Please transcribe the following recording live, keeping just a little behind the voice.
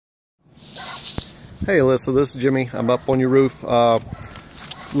Hey Alyssa, this is Jimmy. I'm up on your roof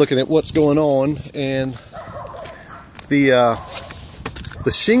looking at what's going on, and the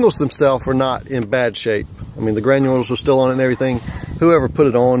shingles themselves are not in bad shape. I mean, the granules are still on it and everything. Whoever put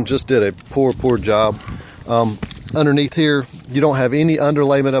it on just did a poor job. Underneath here, you don't have any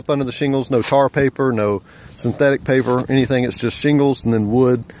underlayment up under the shingles, no tar paper, no synthetic paper, anything. It's just shingles and then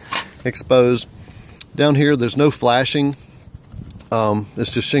wood exposed. Down here, there's no flashing.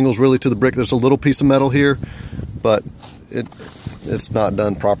 It's just shingles really to the brick. There's a little piece of metal here, but it's not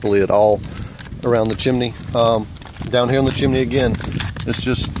done properly at all around the chimney. Down here on the chimney again, it's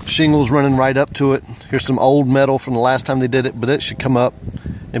just shingles running right up to it. Here's some old metal from the last time they did it, but it should come up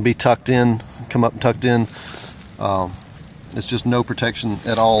and be tucked in, come up and tucked in. It's just no protection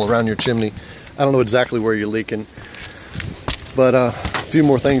at all around your chimney. I don't know exactly where you're leaking, but a few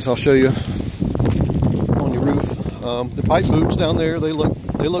more things I'll show you on your roof. The pipe boots down there, they look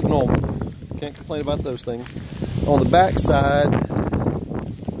normal. Can't complain about those things. On the back side,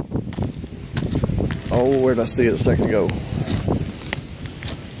 oh, where did I see it a second ago?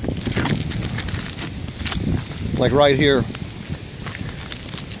 Like right here,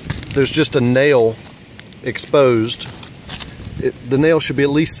 there's just a nail exposed. The nail should be at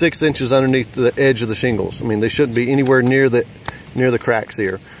least 6 inches underneath the edge of the shingles. I mean, they shouldn't be anywhere near the cracks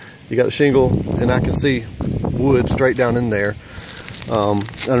here. You got the shingle, and I can see wood straight down in there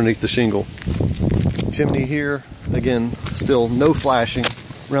underneath the shingle. Chimney here, again, still no flashing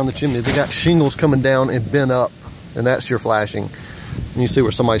around the chimney. They got shingles coming down and bent up, and that's your flashing. And you see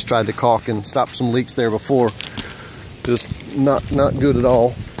where somebody's tried to caulk and stop some leaks there before. Just not good at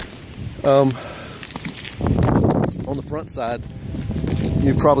all. On the front side,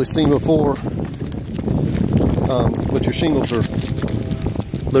 you've probably seen before, but your shingles are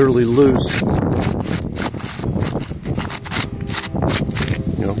literally loose.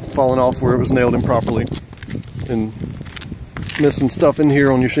 You know, falling off where it was nailed in properly, and missing stuff in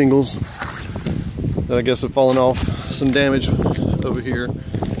here on your shingles that I guess have fallen off. Some damage over here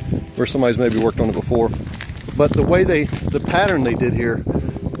where somebody's maybe worked on it before. But the way the pattern they did here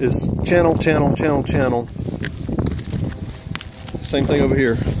is channel, channel, channel, channel. Same thing over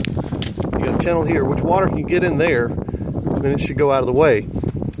here. You got a channel here, which water can get in there, then it should go out of the way.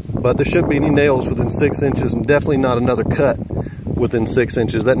 But there shouldn't be any nails within 6 inches, and definitely not another cut within 6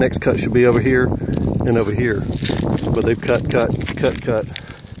 inches. That next cut should be over here and over here. But they've cut.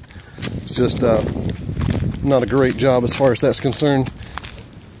 It's just not a great job as far as that's concerned.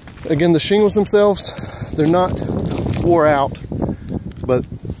 Again, the shingles themselves, they're not wore out, but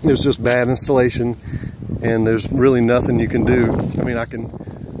it was just bad installation, and there's really nothing you can do. I mean, I can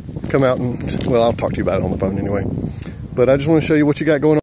come out and, well, I'll talk to you about it on the phone anyway. But I just want to show you what you got going on.